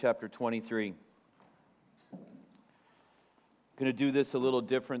Chapter 23. I'm going to do this a little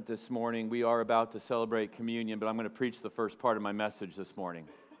different this morning. We are about to celebrate communion, but I'm going to preach the first part of my message this morning.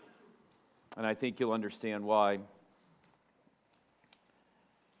 And I think you'll understand why.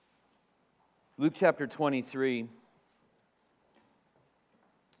 Luke chapter 23.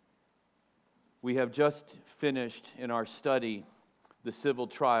 We have just finished in our study the civil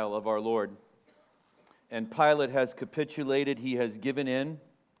trial of our Lord. And Pilate has capitulated, he has given in.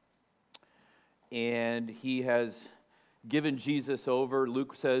 And he has given Jesus over.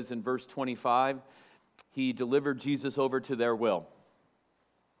 Luke says in verse 25, he delivered Jesus over to their will.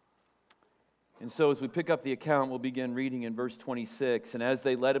 And so as we pick up the account, we'll begin reading in verse 26. And as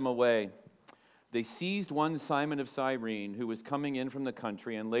they led him away, they seized one Simon of Cyrene, who was coming in from the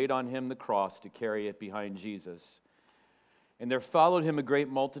country, and laid on him the cross to carry it behind Jesus. And there followed him a great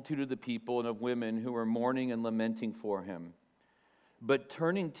multitude of the people and of women who were mourning and lamenting for him. But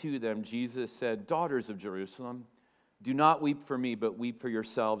turning to them, Jesus said, "Daughters of Jerusalem, do not weep for me, but weep for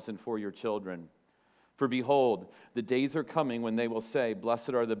yourselves and for your children. For behold, the days are coming when they will say,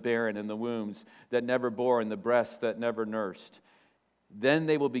 'Blessed are the barren and the wombs that never bore and the breasts that never nursed.' Then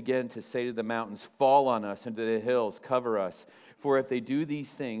they will begin to say to the mountains, 'Fall on us,' and to the hills, 'Cover us.' For if they do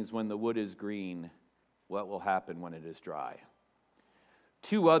these things when the wood is green, what will happen when it is dry?"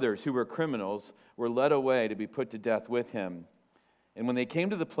 Two others who were criminals were led away to be put to death with him. And when they came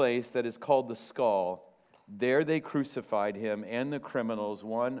to the place that is called the Skull, there they crucified him and the criminals,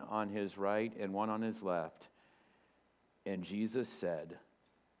 one on his right and one on his left. And Jesus said,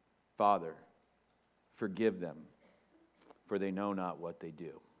 "Father, forgive them, for they know not what they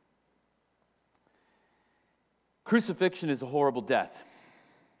do." Crucifixion is a horrible death.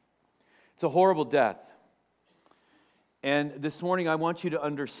 It's a horrible death. And this morning I want you to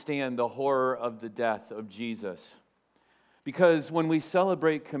understand the horror of the death of Jesus. Because when we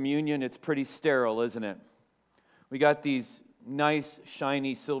celebrate communion, it's pretty sterile, isn't it? We got these nice,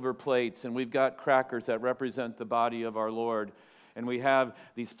 shiny silver plates, and we've got crackers that represent the body of our Lord. And we have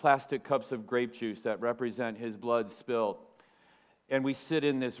these plastic cups of grape juice that represent his blood spilt. And we sit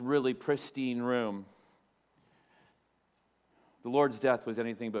in this really pristine room. The Lord's death was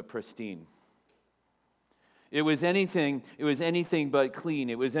anything but pristine. It was anything but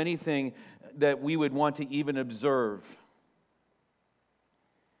clean. It was anything that we would want to even observe.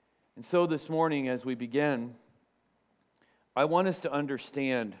 And so this morning, as we begin, I want us to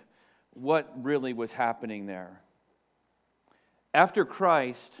understand what really was happening there. After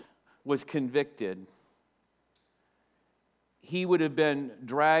Christ was convicted, he would have been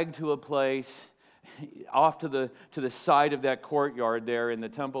dragged to a place off to the side of that courtyard there in the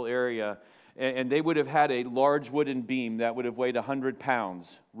temple area, and they would have had a large wooden beam that would have weighed 100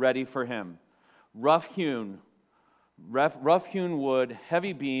 pounds ready for him. Rough-hewn wood,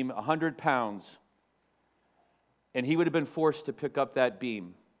 heavy beam, 100 pounds. And he would have been forced to pick up that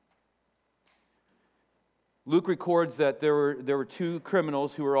beam. Luke records that there were two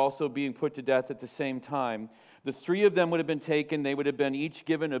criminals who were also being put to death at the same time. The three of them would have been taken, they would have been each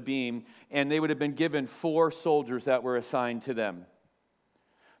given a beam, and they would have been given 4 soldiers that were assigned to them.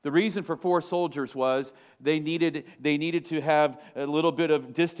 The reason for 4 soldiers was they needed to have a little bit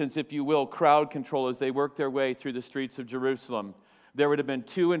of distance, if you will, crowd control as they worked their way through the streets of Jerusalem. There would have been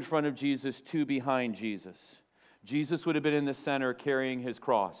 2 in front of Jesus, 2 behind Jesus. Jesus would have been in the center carrying his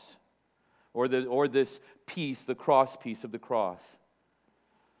cross, or this piece, the cross piece of the cross.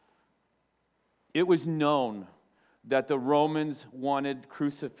 It was known that the Romans wanted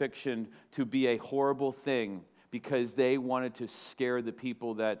crucifixion to be a horrible thing, because they wanted to scare the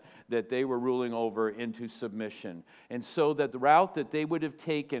people that they were ruling over into submission. And so that the route that they would have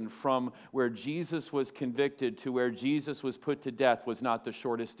taken from where Jesus was convicted to where Jesus was put to death was not the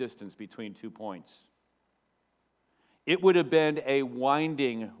shortest distance between 2 points. It would have been a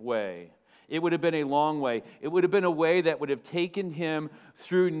winding way. It would have been a long way. It would have been a way that would have taken him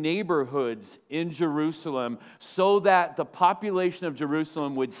through neighborhoods in Jerusalem so that the population of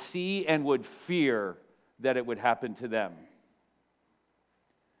Jerusalem would see and would fear that it would happen to them.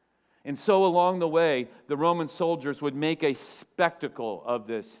 And so along the way, the Roman soldiers would make a spectacle of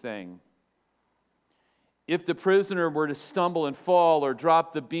this thing. If the prisoner were to stumble and fall or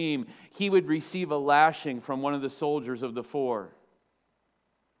drop the beam, he would receive a lashing from one of the soldiers of the 4,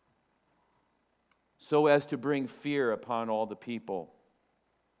 so as to bring fear upon all the people.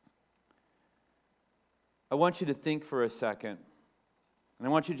 I want you to think for a second. And I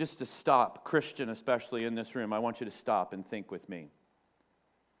want you just to stop, Christian especially in this room, I want you to stop and think with me.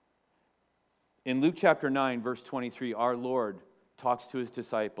 In Luke chapter 9, verse 23, our Lord talks to his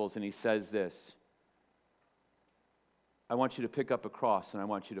disciples and he says this, I want you to pick up a cross and I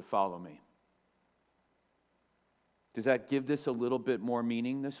want you to follow me. Does that give this a little bit more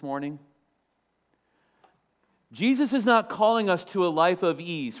meaning this morning? Jesus is not calling us to a life of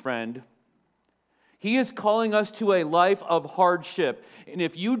ease, friend. He is calling us to a life of hardship. And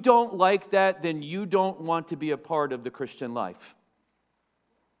if you don't like that, then you don't want to be a part of the Christian life.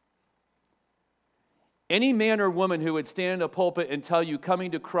 Any man or woman who would stand in a pulpit and tell you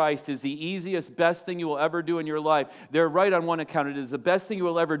coming to Christ is the easiest, best thing you will ever do in your life, they're right on one account. It is the best thing you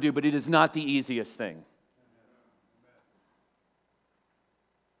will ever do, but it is not the easiest thing.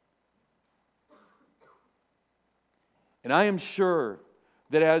 And I am sure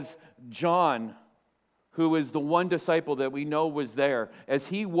that as John, who is the one disciple that we know was there, as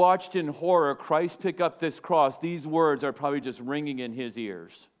he watched in horror Christ pick up this cross, these words are probably just ringing in his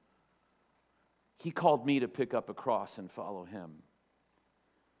ears. He called me to pick up a cross and follow him.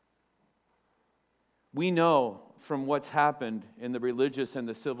 We know from what's happened in the religious and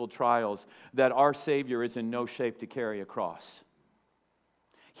the civil trials that our Savior is in no shape to carry a cross.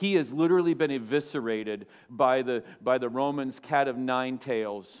 He has literally been eviscerated by the Romans' cat of nine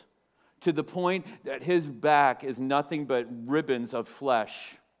tails, to the point that his back is nothing but ribbons of flesh,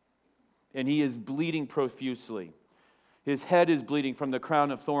 and he is bleeding profusely. His head is bleeding from the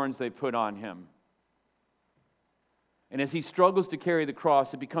crown of thorns they put on him. And as he struggles to carry the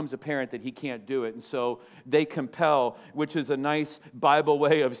cross, it becomes apparent that he can't do it. And so they compel, which is a nice Bible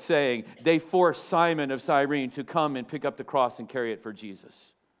way of saying, they force Simon of Cyrene to come and pick up the cross and carry it for Jesus.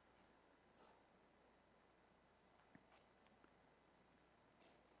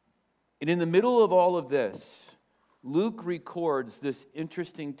 And in the middle of all of this, Luke records this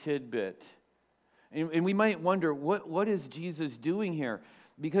interesting tidbit. And we might wonder, what is Jesus doing here?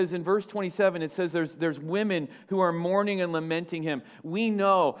 Because in verse 27, it says there's women who are mourning and lamenting him. We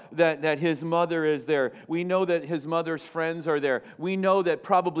know that his mother is there. We know that his mother's friends are there. We know that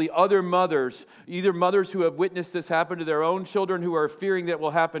probably other mothers, either mothers who have witnessed this happen to their own children who are fearing that will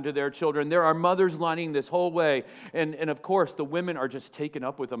happen to their children. There are mothers lining this whole way. And of course, the women are just taken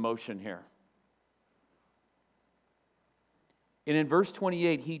up with emotion here. And in verse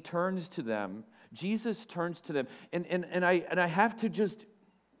 28, he turns to them. Jesus turns to them. And I have to just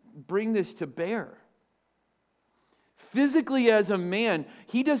bring this to bear. Physically, as a man,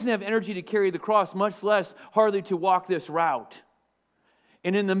 he doesn't have energy to carry the cross, much less hardly to walk this route.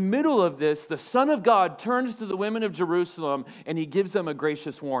 And in the middle of this, the Son of God turns to the women of Jerusalem and he gives them a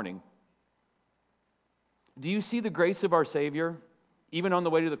gracious warning. Do you see the grace of our Savior, even on the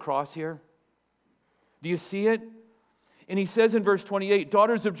way to the cross here? Do you see it? And he says in verse 28,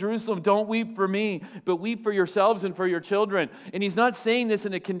 daughters of Jerusalem, don't weep for me, but weep for yourselves and for your children. And he's not saying this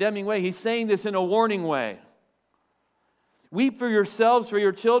in a condemning way. He's saying this in a warning way. Weep for yourselves, for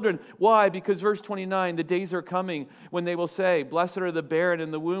your children. Why? Because verse 29, the days are coming when they will say, blessed are the barren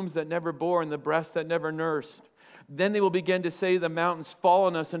and the wombs that never bore and the breasts that never nursed. Then they will begin to say to the mountains, fall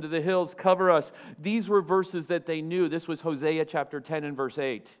on us, and to the hills, cover us. These were verses that they knew. This was Hosea chapter 10 and verse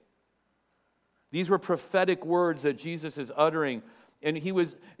 8. These were prophetic words that Jesus is uttering. And he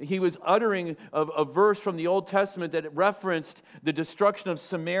was uttering a verse from the Old Testament that referenced the destruction of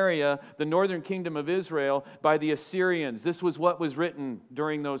Samaria, the northern kingdom of Israel, by the Assyrians. This was what was written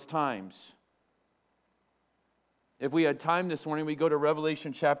during those times. If we had time this morning, we go to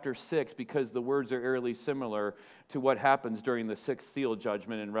Revelation chapter 6 because the words are eerily similar to what happens during the sixth seal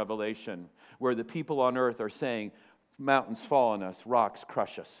judgment in Revelation, where the people on earth are saying, mountains fall on us, rocks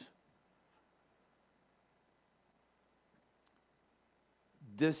crush us.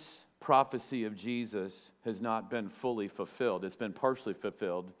 This prophecy of Jesus has not been fully fulfilled. It's been partially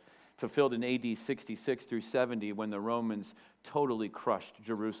fulfilled in AD 66 through 70 when the Romans totally crushed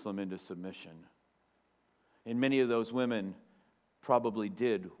Jerusalem into submission. And many of those women probably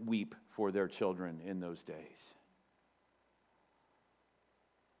did weep for their children in those days.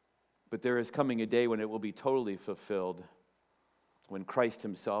 But there is coming a day when it will be totally fulfilled, when Christ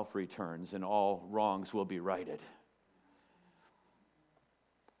himself returns and all wrongs will be righted.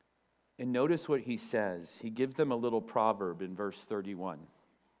 And notice what he says. He gives them a little proverb in verse 31.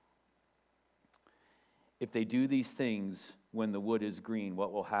 If they do these things when the wood is green,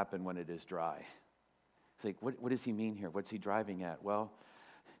 what will happen when it is dry? It's like, what does he mean here? What's he driving at? Well,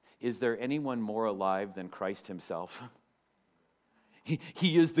 is there anyone more alive than Christ himself?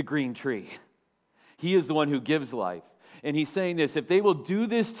 He is the green tree. He is the one who gives life. And he's saying this, if they will do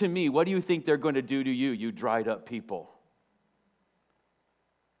this to me, what do you think they're going to do to you, you dried up people?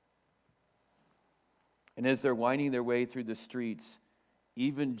 And as they're winding their way through the streets,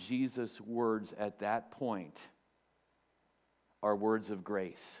 even Jesus' words at that point are words of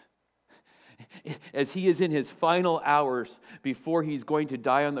grace. as he is in his final hours before he's going to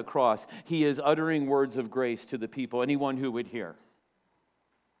die on the cross, he is uttering words of grace to the people, anyone who would hear.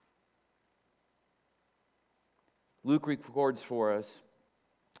 Luke records for us,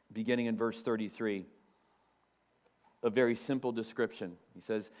 beginning in verse 33, a very simple description. He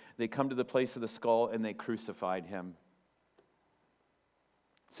says, they come to the place of the skull and they crucified him.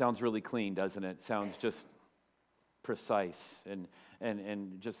 Sounds really clean, doesn't it? Sounds just precise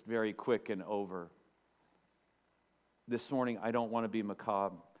and just very quick and over. This morning, I don't want to be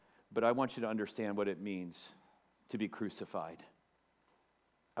macabre, but I want you to understand what it means to be crucified.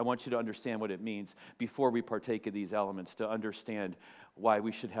 I want you to understand what it means before we partake of these elements, to understand why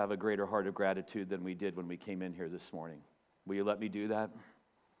we should have a greater heart of gratitude than we did when we came in here this morning. Will you let me do that?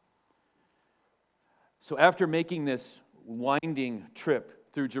 So after making this winding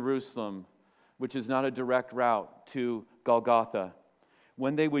trip through Jerusalem, which is not a direct route to Golgotha,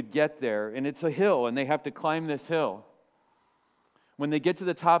 when they would get there, and it's a hill, and they have to climb this hill. When they get to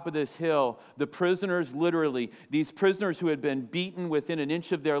the top of this hill, the prisoners literally, these prisoners who had been beaten within an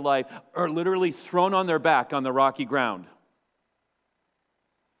inch of their life, are literally thrown on their back on the rocky ground.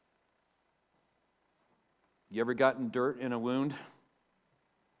 You ever gotten dirt in a wound? Do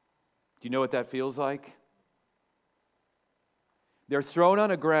you know what that feels like? They're thrown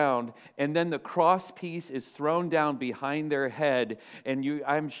on a ground, and then the cross piece is thrown down behind their head. And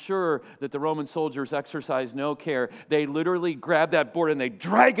I'm sure that the Roman soldiers exercised no care. They literally grab that board and they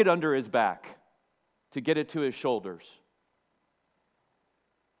drag it under his back to get it to his shoulders.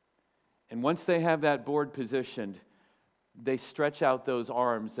 And once they have that board positioned, they stretch out those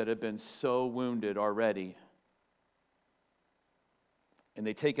arms that have been so wounded already. And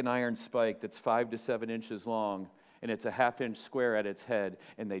they take an iron spike that's 5 to 7 inches long, and it's a 1/2 inch square at its head,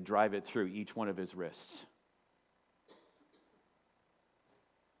 and they drive it through each one of his wrists.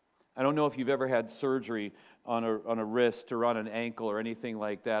 I don't know if you've ever had surgery on a wrist or on an ankle or anything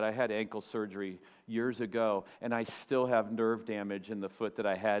like that. I had ankle surgery years ago, and I still have nerve damage in the foot that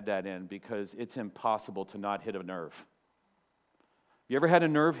I had that in because it's impossible to not hit a nerve. You ever had a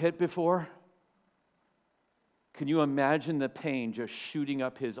nerve hit before? Can you imagine the pain just shooting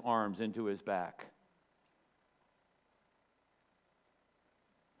up his arms into his back?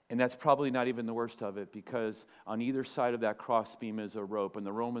 And that's probably not even the worst of it, because on either side of that crossbeam is a rope, and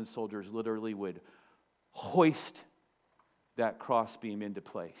the Roman soldiers literally would hoist that crossbeam into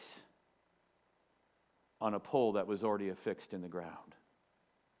place on a pole that was already affixed in the ground.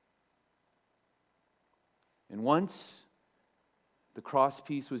 And once the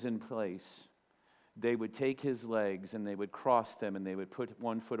crosspiece was in place, they would take his legs and they would cross them, and they would put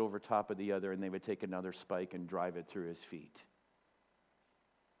one foot over top of the other, and they would take another spike and drive it through his feet.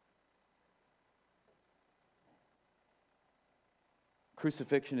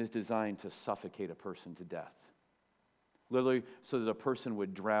 Crucifixion is designed to suffocate a person to death, literally so that a person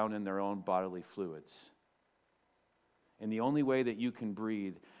would drown in their own bodily fluids. And the only way that you can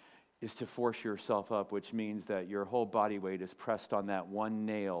breathe is to force yourself up, which means that your whole body weight is pressed on that one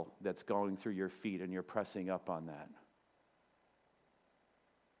nail that's going through your feet, and you're pressing up on that.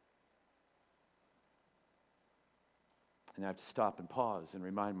 And I have to stop and pause and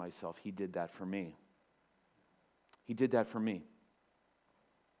remind myself, he did that for me. He did that for me.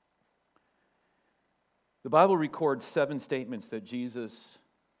 The Bible records 7 statements that Jesus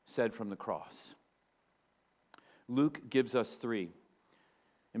said from the cross. Luke gives us 3.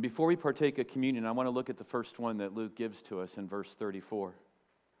 And before we partake of communion, I want to look at the first one that Luke gives to us in verse 34.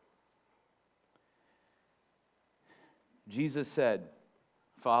 Jesus said,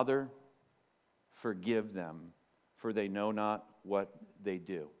 "Father, forgive them, for they know not what they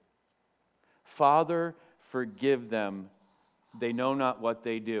do." Father, forgive them, they know not what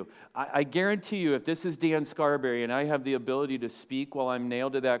they do. I guarantee you, if this is Dan Scarberry and I have the ability to speak while I'm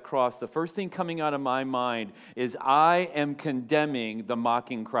nailed to that cross, the first thing coming out of my mind is I am condemning the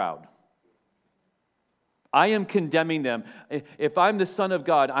mocking crowd. I am condemning them. If I'm the Son of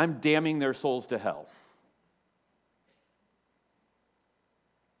God, I'm damning their souls to hell.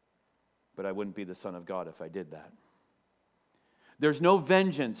 But I wouldn't be the Son of God if I did that. There's no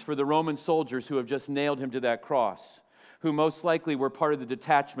vengeance for the Roman soldiers who have just nailed him to that cross, who most likely were part of the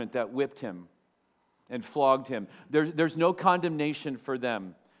detachment that whipped him and flogged him. There's no condemnation for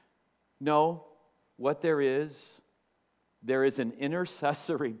them. No, what there is an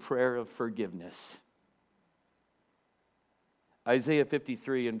intercessory prayer of forgiveness. Isaiah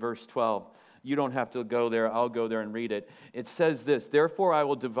 53 and verse 12, You don't have to go there. I'll go there and read it. It says this, "Therefore I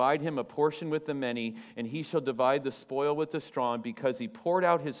will divide him a portion with the many, and he shall divide the spoil with the strong, because he poured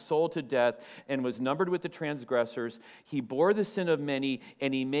out his soul to death and was numbered with the transgressors. He bore the sin of many,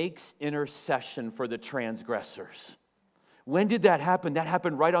 and he makes intercession for the transgressors." When did that happen? That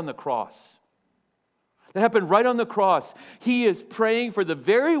happened right on the cross. That happened right on the cross. He is praying for the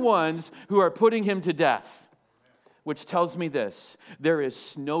very ones who are putting him to death. Which tells me this: there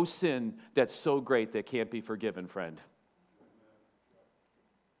is no sin that's so great that can't be forgiven, friend.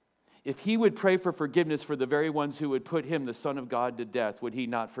 If he would pray for forgiveness for the very ones who would put him, the Son of God, to death, would he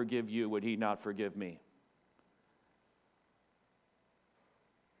not forgive you? Would he not forgive me?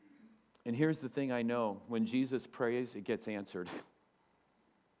 And here's the thing I know. When Jesus prays, it gets answered.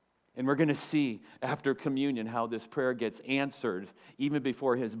 And we're going to see after communion how this prayer gets answered even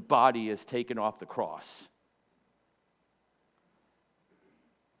before his body is taken off the cross.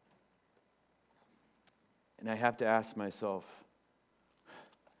 And I have to ask myself,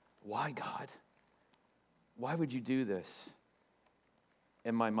 why, God? Why would you do this?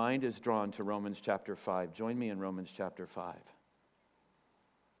 And my mind is drawn to Romans chapter 5. Join me in Romans chapter 5.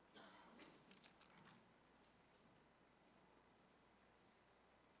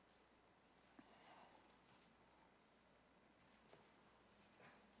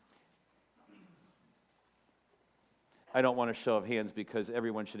 I don't want a show of hands because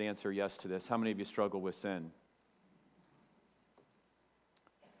everyone should answer yes to this. How many of you struggle with sin?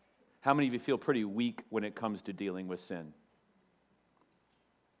 How many of you feel pretty weak when it comes to dealing with sin?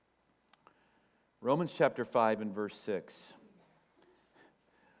 Romans chapter 5 and verse 6.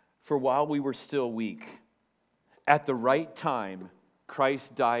 "For while we were still weak, at the right time,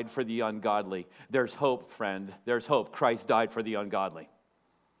 Christ died for the ungodly." There's hope, friend. There's hope. Christ died for the ungodly.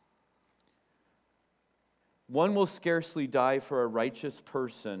 "One will scarcely die for a righteous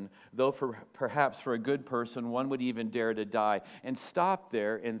person, though perhaps for a good person, one would even dare to die." And stop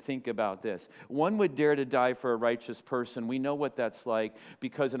there and think about this. One would dare to die for a righteous person. We know what that's like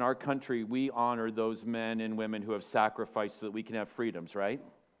because in our country, we honor those men and women who have sacrificed so that we can have freedoms, right?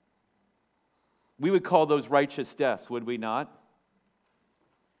 We would call those righteous deaths, would we not?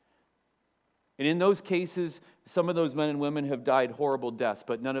 And in those cases, some of those men and women have died horrible deaths,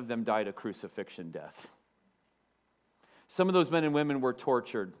 but none of them died a crucifixion death. Some of those men and women were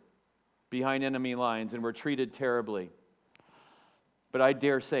tortured behind enemy lines and were treated terribly. But I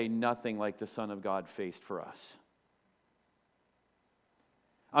dare say nothing like the Son of God faced for us.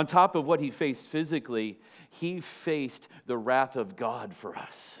 On top of what he faced physically, he faced the wrath of God for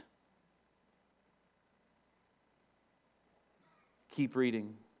us. Keep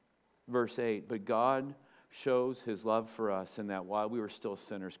reading. Verse 8, "But God shows his love for us in that while we were still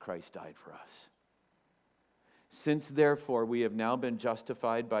sinners, Christ died for us. Since therefore we have now been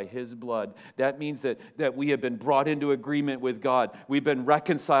justified by his blood," that means that we have been brought into agreement with God. We've been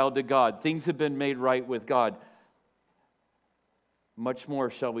reconciled to God. Things have been made right with God. "Much more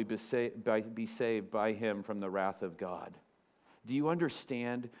shall we be saved by him from the wrath of God." Do you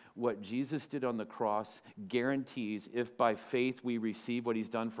understand what Jesus did on the cross guarantees, if by faith we receive what he's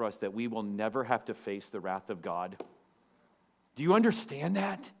done for us, that we will never have to face the wrath of God? Do you understand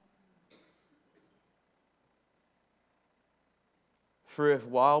that? "For if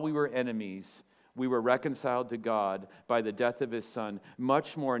while we were enemies, we were reconciled to God by the death of his Son,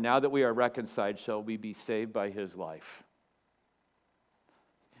 much more now that we are reconciled shall we be saved by his life."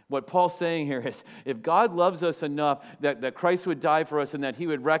 What Paul's saying here is, if God loves us enough that Christ would die for us and that he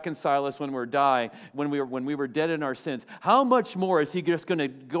would reconcile us when we were dead in our sins, how much more is he just going to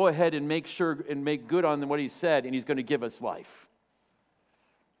go ahead and make sure and make good on what he said, and he's going to give us life?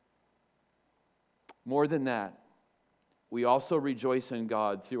 More than that, we also rejoice in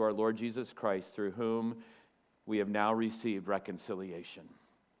God through our Lord Jesus Christ, through whom we have now received reconciliation.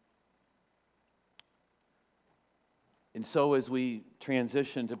 And so as we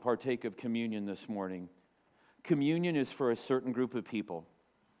transition to partake of communion this morning, communion is for a certain group of people.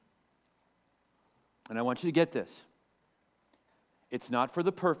 And I want you to get this. It's not for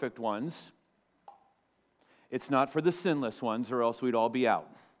the perfect ones. It's not for the sinless ones, or else we'd all be out.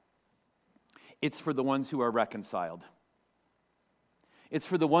 It's for the ones who are reconciled. It's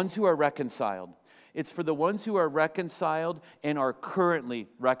for the ones who are reconciled. It's for the ones who are reconciled and are currently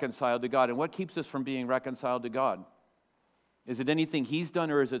reconciled to God. And what keeps us from being reconciled to God? Is it anything he's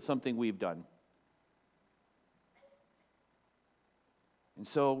done, or is it something we've done? And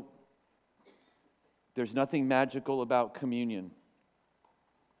so, there's nothing magical about communion,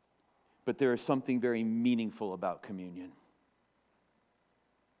 but there is something very meaningful about communion.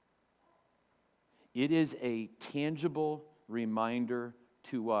 It is a tangible reminder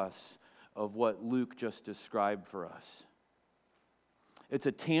to us of what Luke just described for us. It's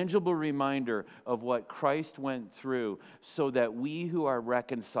a tangible reminder of what Christ went through so that we who are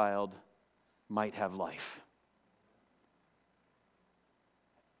reconciled might have life.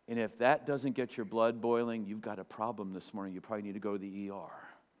 And if that doesn't get your blood boiling, you've got a problem this morning. You probably need to go to the ER.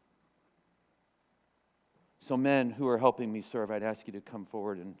 So men who are helping me serve, I'd ask you to come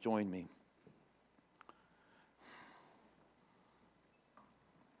forward and join me.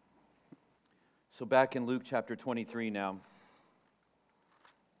 So back in Luke chapter 23 now.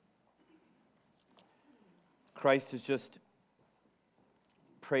 Christ has just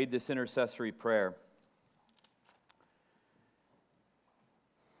prayed this intercessory prayer.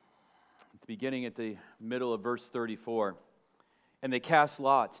 At the beginning, at the middle of verse 34. And they cast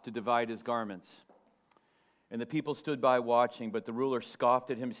lots to divide his garments. And the people stood by watching, but the ruler scoffed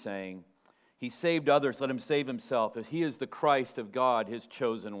at him, saying, He saved others, let him save himself, as he is the Christ of God, his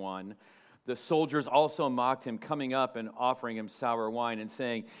chosen one. The soldiers also mocked him, coming up and offering him sour wine, and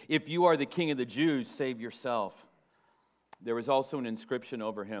saying, If you are the king of the Jews, save yourself. There was also an inscription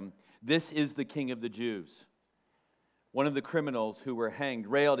over him, This is the king of the Jews. One of the criminals who were hanged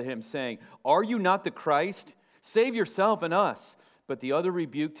railed at him, saying, Are you not the Christ? Save yourself and us. But the other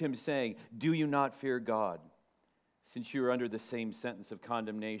rebuked him, saying, Do you not fear God, since you are under the same sentence of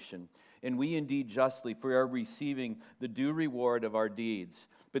condemnation? And we indeed justly, for we are receiving the due reward of our deeds.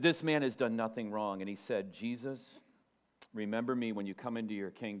 But this man has done nothing wrong. And he said, Jesus, remember me when you come into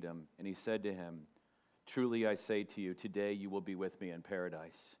your kingdom. And he said to him, Truly I say to you, today you will be with me in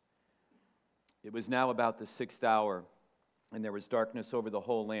paradise. It was now about the 6th hour, and there was darkness over the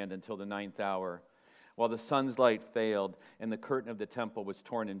whole land until the 9th hour, while the sun's light failed, and the curtain of the temple was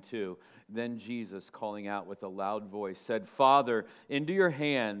torn in two. Then Jesus, calling out with a loud voice, said, Father, into your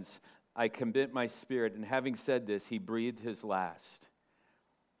hands I commit my spirit. And having said this, he breathed his last.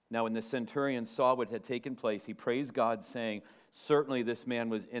 Now when the centurion saw what had taken place, he praised God, saying, Certainly this man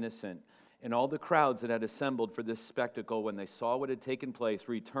was innocent. And all the crowds that had assembled for this spectacle, when they saw what had taken place,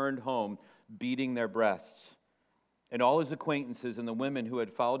 returned home, beating their breasts. And all his acquaintances and the women who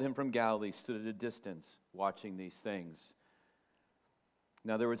had followed him from Galilee stood at a distance, watching these things.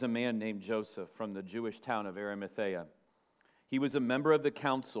 Now there was a man named Joseph from the Jewish town of Arimathea. He was a member of the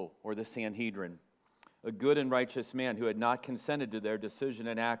council, or the Sanhedrin, a good and righteous man who had not consented to their decision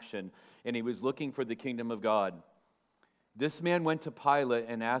and action, and he was looking for the kingdom of God. This man went to Pilate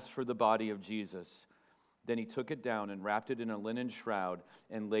and asked for the body of Jesus. Then he took it down and wrapped it in a linen shroud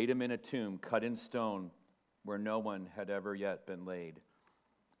and laid him in a tomb cut in stone where no one had ever yet been laid.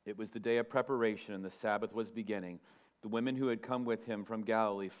 It was the day of preparation, and the Sabbath was beginning. The women who had come with him from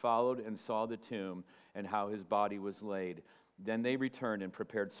Galilee followed and saw the tomb and how his body was laid. Then they returned and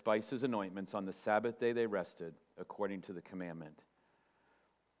prepared spices and ointments. On the Sabbath day they rested, according to the commandment.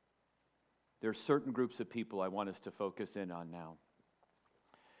 There are certain groups of people I want us to focus in on now,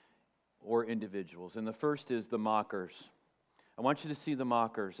 or individuals. And the first is the mockers. I want you to see the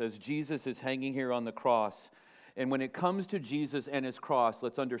mockers as Jesus is hanging here on the cross. And when it comes to Jesus and his cross,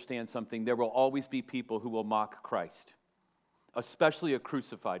 let's understand something. There will always be people who will mock Christ, especially a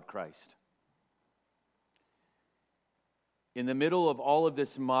crucified Christ. In the middle of all of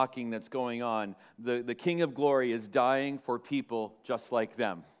this mocking that's going on, the King of Glory is dying for people just like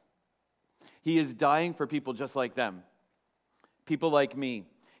them. He is dying for people just like them, people like me.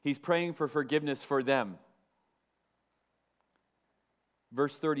 He's praying for forgiveness for them.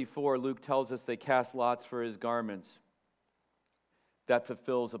 Verse 34, Luke tells us they cast lots for his garments. That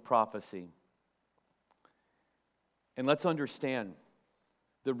fulfills a prophecy. And let's understand,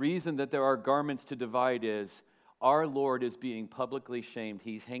 the reason that there are garments to divide is our Lord is being publicly shamed.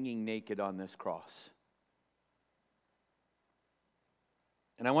 He's hanging naked on this cross.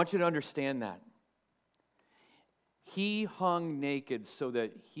 And I want you to understand that. He hung naked so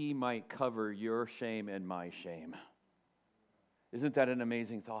that he might cover your shame and my shame. Isn't that an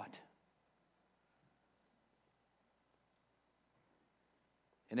amazing thought?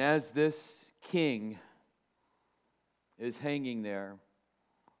 And as this king is hanging there,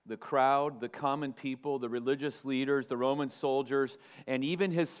 the crowd, the common people, the religious leaders, the Roman soldiers, and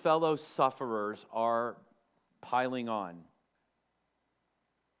even his fellow sufferers are piling on.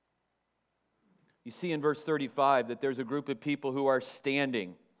 You see in verse 35 that there's a group of people who are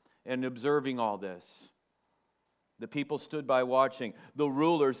standing and observing all this. The people stood by watching. The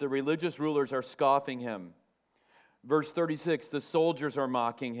rulers, the religious rulers, are scoffing him. Verse 36, the soldiers are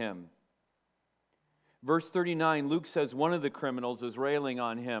mocking him. Verse 39, Luke says one of the criminals is railing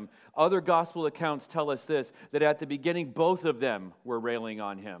on him. Other gospel accounts tell us this, that at the beginning both of them were railing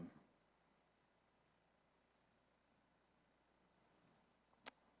on him.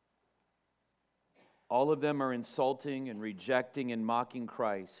 All of them are insulting and rejecting and mocking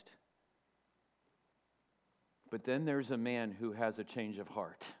Christ. But then there's a man who has a change of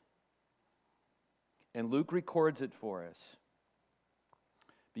heart. And Luke records it for us.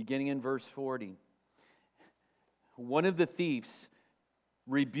 Beginning in verse 40. One of the thieves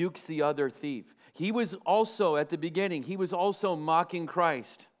rebukes the other thief. He was also, at the beginning, he was also mocking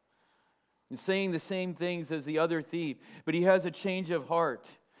Christ and saying the same things as the other thief. But he has a change of heart.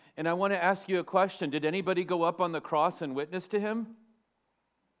 And I want to ask you a question. Did anybody go up on the cross and witness to him?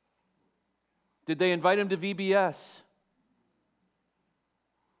 Did they invite him to VBS?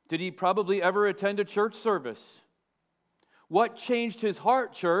 Did he probably ever attend a church service? What changed his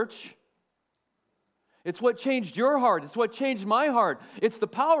heart, church? It's what changed your heart. It's what changed my heart. It's the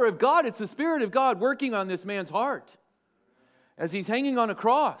power of God. It's the Spirit of God working on this man's heart as he's hanging on a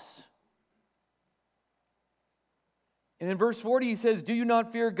cross. And in verse 40 he says, "Do you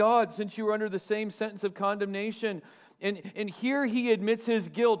not fear God, since you are under the same sentence of condemnation?" And here he admits his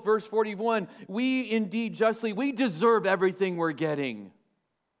guilt. Verse 41, "We indeed justly, we deserve everything we're getting.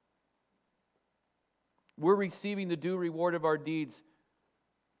 We're receiving the due reward of our deeds.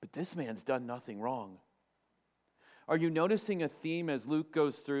 But this man's done nothing wrong." Are you noticing a theme as Luke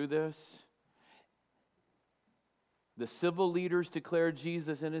goes through this? The civil leaders declared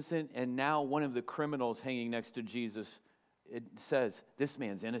Jesus innocent, and now one of the criminals hanging next to Jesus, it says, this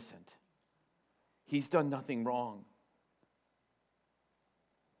man's innocent. He's done nothing wrong.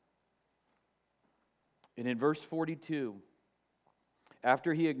 And in verse 42,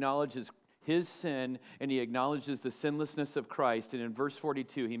 after he acknowledges his sin and he acknowledges the sinlessness of Christ, and in verse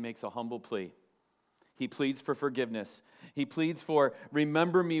 42 he makes a humble plea. He pleads for forgiveness. He pleads for,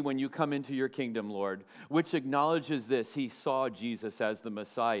 remember me when you come into your kingdom, Lord, which acknowledges this. He saw Jesus as the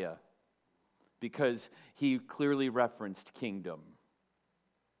Messiah because he clearly referenced kingdom.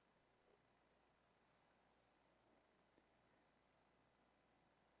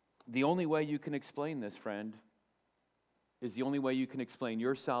 The only way you can explain this, friend, is the only way you can explain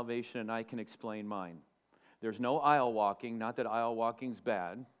your salvation and I can explain mine. There's no aisle walking, not that aisle walking's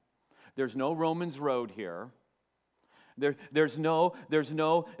bad. There's no Romans road here. There's no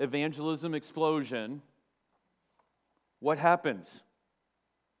evangelism explosion. What happens?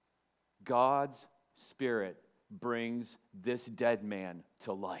 God's Spirit brings this dead man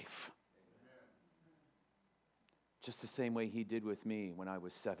to life. Just the same way he did with me when I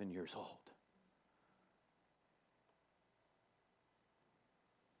was 7 years old.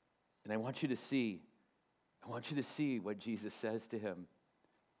 And I want you to see what Jesus says to him.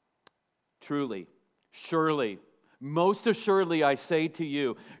 Truly, surely, most assuredly I say to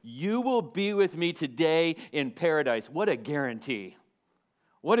you, you will be with me today in paradise. What a guarantee.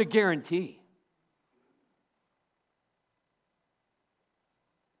 What a guarantee.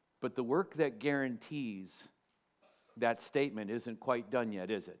 But the work that guarantees that statement isn't quite done yet,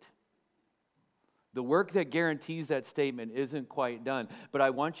 is it? The work that guarantees that statement isn't quite done. But I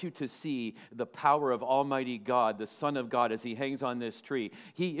want you to see the power of Almighty God, the Son of God, as he hangs on this tree.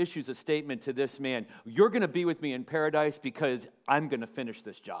 He issues a statement to this man, you're going to be with me in paradise because I'm going to finish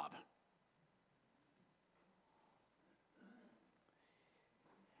this job.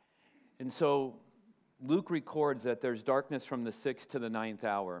 And so Luke records that there's darkness from the 6th to the 9th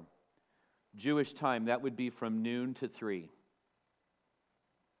hour. Jewish time, that would be from noon to 3.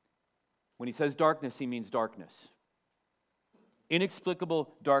 When he says darkness, he means darkness.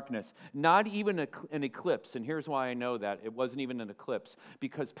 Inexplicable darkness. Not even an eclipse. And here's why I know that. It wasn't even an eclipse.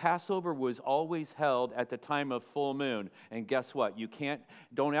 Because Passover was always held at the time of full moon. And guess what?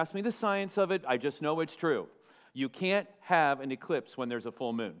 Don't ask me the science of it. I just know it's true. You can't have an eclipse when there's a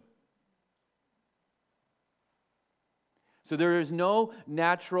full moon. So there is no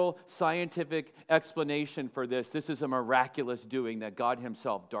natural scientific explanation for this. This is a miraculous doing that God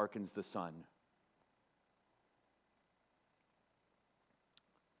himself darkens the sun.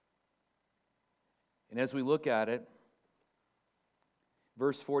 And as we look at it,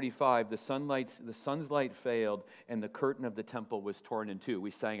 verse 45, the sun's light failed and the curtain of the temple was torn in two.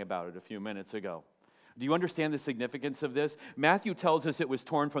 We sang about it a few minutes ago. Do you understand the significance of this? Matthew tells us it was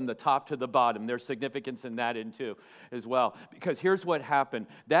torn from the top to the bottom. There's significance in that too as well. Because here's what happened.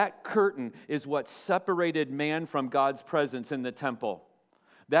 That curtain is what separated man from God's presence in the temple.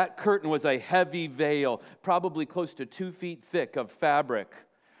 That curtain was a heavy veil, probably close to 2 feet thick of fabric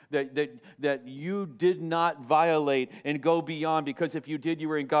that you did not violate and go beyond, because if you did, you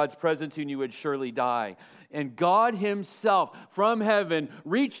were in God's presence and you would surely die. And God himself from heaven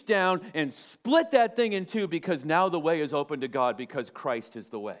reached down and split that thing in two, because now the way is open to God because Christ is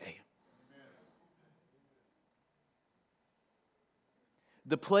the way.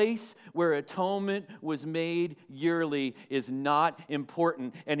 The place where atonement was made yearly is not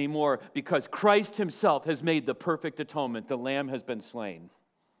important anymore because Christ himself has made the perfect atonement. The Lamb has been slain.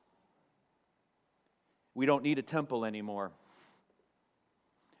 We don't need a temple anymore.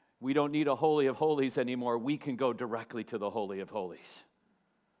 We don't need a Holy of Holies anymore. We can go directly to the Holy of Holies.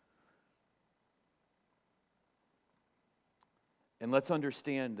 And let's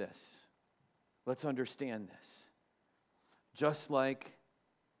understand this. Let's understand this. Just like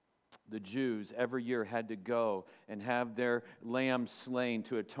the Jews every year had to go and have their lamb slain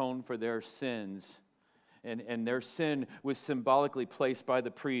to atone for their sins, and their sin was symbolically placed by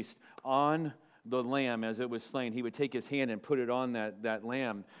the priest on the lamb as it was slain. He would take his hand and put it on that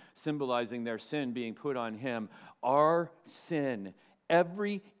lamb, symbolizing their sin being put on him. Our sin,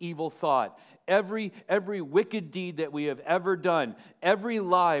 every evil thought, every wicked deed that we have ever done, every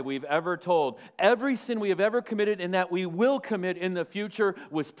lie we've ever told, every sin we have ever committed and that we will commit in the future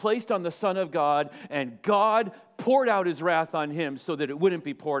was placed on the Son of God, and God poured out his wrath on him so that it wouldn't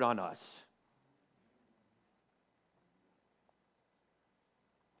be poured on us.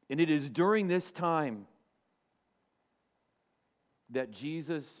 And it is during this time that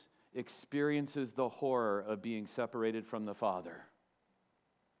Jesus experiences the horror of being separated from the Father.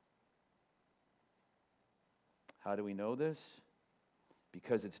 How do we know this?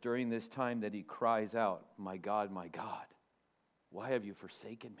 Because it's during this time that he cries out, my God, why have you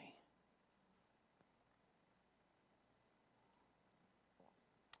forsaken me?"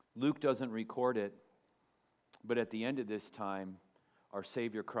 Luke doesn't record it, but at the end of this time, our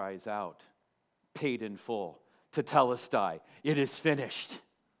Savior cries out, paid in full, tetelestai, it is finished.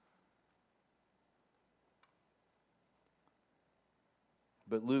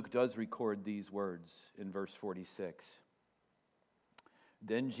 But Luke does record these words in verse 46.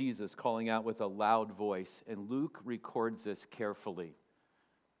 Then Jesus, calling out with a loud voice, and Luke records this carefully,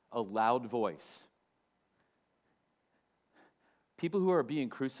 a loud voice. People who are being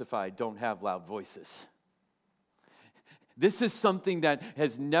crucified don't have loud voices. This is something that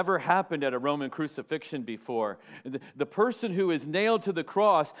has never happened at a Roman crucifixion before. The person who is nailed to the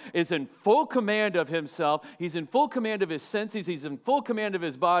cross is in full command of himself. He's in full command of his senses. He's in full command of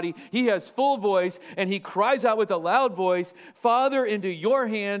his body. He has full voice, and he cries out with a loud voice, "Father, into your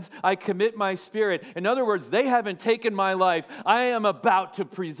hands I commit my spirit." In other words, they haven't taken my life. I am about to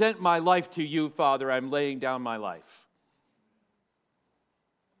present my life to you, Father. I'm laying down my life.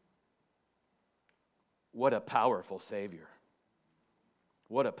 What a powerful Savior.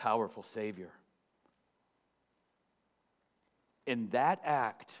 What a powerful Savior. And that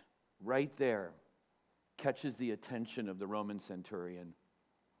act right there catches the attention of the Roman centurion.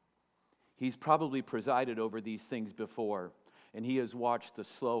 He's probably presided over these things before, and he has watched the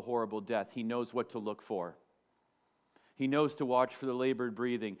slow, horrible death. He knows what to look for. He knows to watch for the labored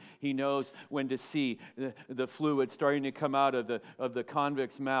breathing. He knows when to see the fluid starting to come out of the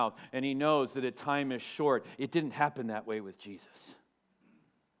convict's mouth. And he knows that time is short. It didn't happen that way with Jesus.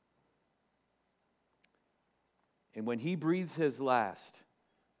 And when he breathes his last,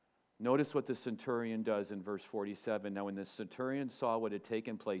 notice what the centurion does in verse 47. Now when the centurion saw what had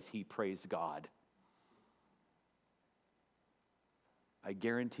taken place, he praised God. I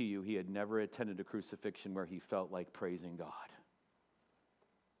guarantee you he had never attended a crucifixion where he felt like praising God.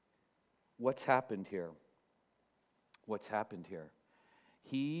 What's happened here? What's happened here?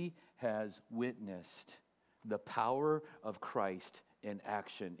 He has witnessed the power of Christ in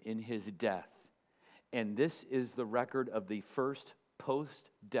action in his death. And this is the record of the first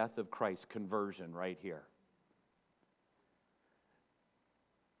post-death of Christ conversion right here.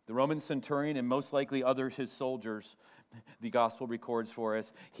 The Roman centurion, and most likely others, his soldiers, the gospel records for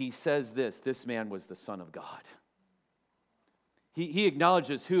us, he says this man was the Son of God. He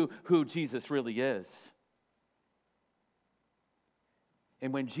acknowledges who Jesus really is.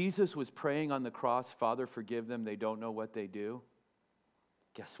 And when Jesus was praying on the cross, "Father, forgive them, they don't know what they do,"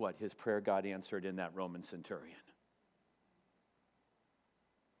 guess what? His prayer got answered in that Roman centurion.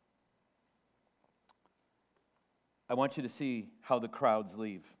 I want you to see how the crowds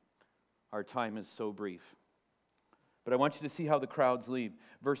leave. Our time is so brief. But I want you to see how the crowds leave.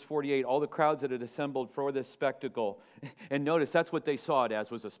 Verse 48, all the crowds that had assembled for this spectacle. And notice, that's what they saw it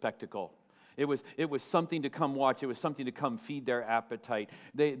as, was a spectacle. It was something to come watch. It was something to come feed their appetite.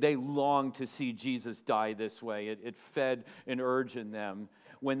 They longed to see Jesus die this way. It fed an urge in them.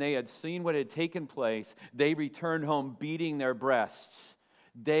 When they had seen what had taken place, they returned home beating their breasts.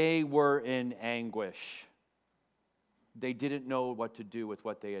 They were in anguish. They didn't know what to do with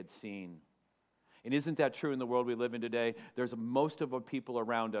what they had seen. And isn't that true in the world we live in today? Most of the people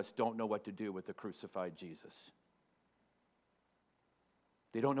around us don't know what to do with the crucified Jesus.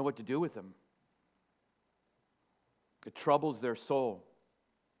 They don't know what to do with him. It troubles their soul.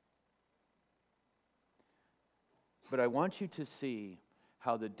 But I want you to see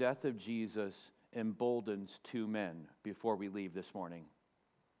how the death of Jesus emboldens two men before we leave this morning.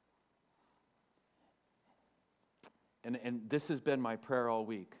 And this has been my prayer all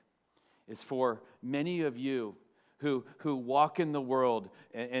week, is for many of you who walk in the world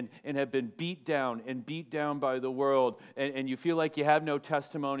and have been beat down by the world, and you feel like you have no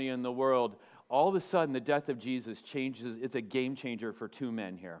testimony in the world. All of a sudden, the death of Jesus changes. It's a game changer for two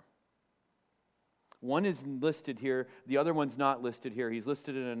men here. One is listed here. The other one's not listed here. He's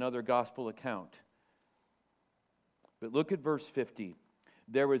listed in another gospel account. But look at verse 50.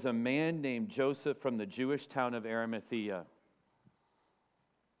 There was a man named Joseph from the Jewish town of Arimathea.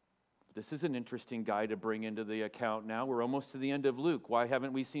 This is an interesting guy to bring into the account now. We're almost to the end of Luke. Why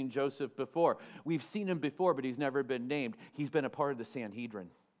haven't we seen Joseph before? We've seen him before, but he's never been named. He's been a part of the Sanhedrin.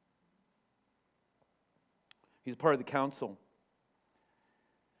 He's a part of the council.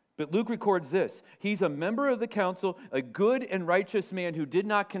 But Luke records this. He's a member of the council, a good and righteous man who did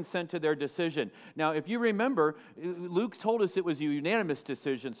not consent to their decision. Now, if you remember, Luke told us it was a unanimous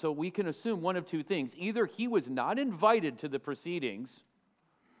decision, so we can assume one of two things. Either he was not invited to the proceedings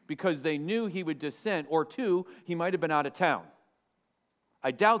because they knew he would dissent, or two, he might have been out of town.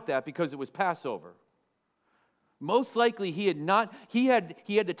 I doubt that because it was Passover. Most likely he had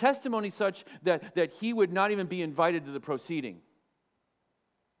the testimony such that he would not even be invited to the proceeding.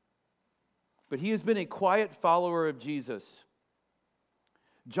 But he has been a quiet follower of Jesus.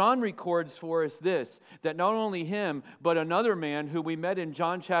 John records for us this, that not only him, but another man who we met in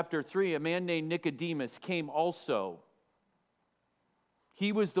John chapter 3, a man named Nicodemus, came also.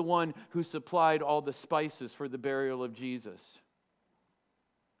 He was the one who supplied all the spices for the burial of Jesus.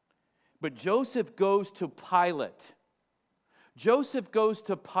 But Joseph goes to Pilate. Joseph goes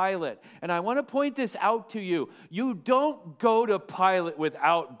to Pilate. And I want to point this out to you. You don't go to Pilate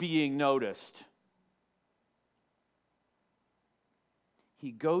without being noticed.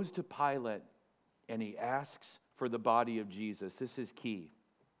 He goes to Pilate and he asks for the body of Jesus. This is key.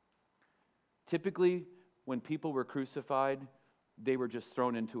 Typically, when people were crucified, they were just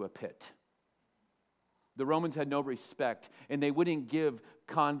thrown into a pit. The Romans had no respect, and they wouldn't give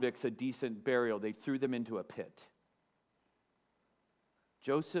convicts a decent burial. They threw them into a pit.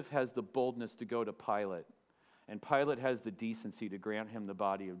 Joseph has the boldness to go to Pilate, and Pilate has the decency to grant him the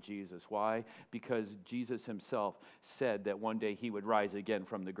body of Jesus. Why? Because Jesus himself said that one day he would rise again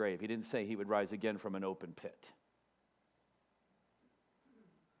from the grave. He didn't say he would rise again from an open pit.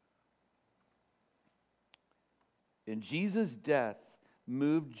 And Jesus' death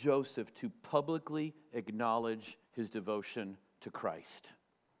moved Joseph to publicly acknowledge his devotion to Christ.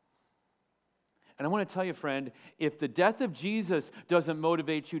 And I want to tell you, friend, if the death of Jesus doesn't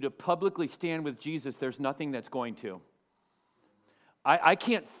motivate you to publicly stand with Jesus, there's nothing that's going to. I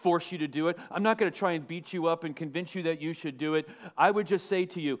can't force you to do it. I'm not going to try and beat you up and convince you that you should do it. I would just say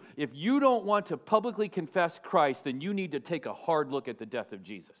to you, if you don't want to publicly confess Christ, then you need to take a hard look at the death of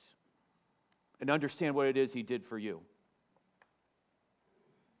Jesus and understand what it is he did for you.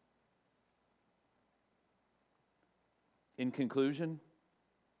 In conclusion,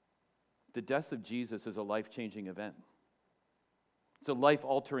 the death of Jesus is a life-changing event. It's a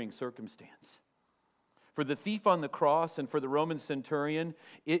life-altering circumstance. For the thief on the cross and for the Roman centurion,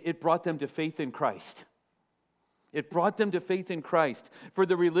 it brought them to faith in Christ. It brought them to faith in Christ. For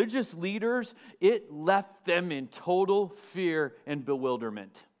the religious leaders, it left them in total fear and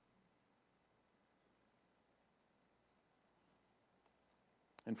bewilderment.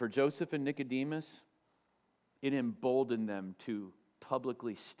 And for Joseph and Nicodemus, it emboldened them to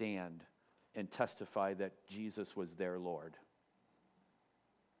publicly stand and testify that Jesus was their Lord.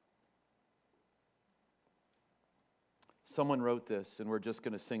 Someone wrote this, and we're just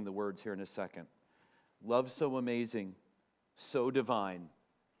going to sing the words here in a second. Love so amazing, so divine,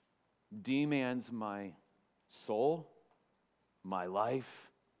 demands my soul, my life,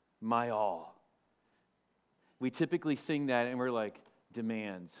 my all. We typically sing that and we're like,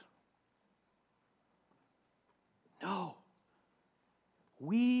 demands. No.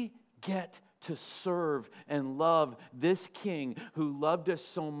 We get to serve and love this King who loved us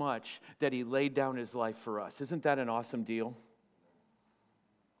so much that he laid down his life for us. Isn't that an awesome deal?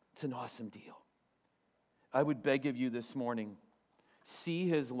 It's an awesome deal. I would beg of you this morning, see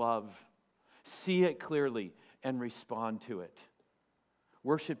his love, see it clearly, and respond to it.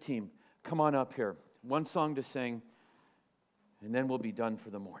 Worship team, come on up here. One song to sing, and then we'll be done for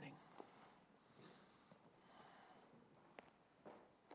the morning.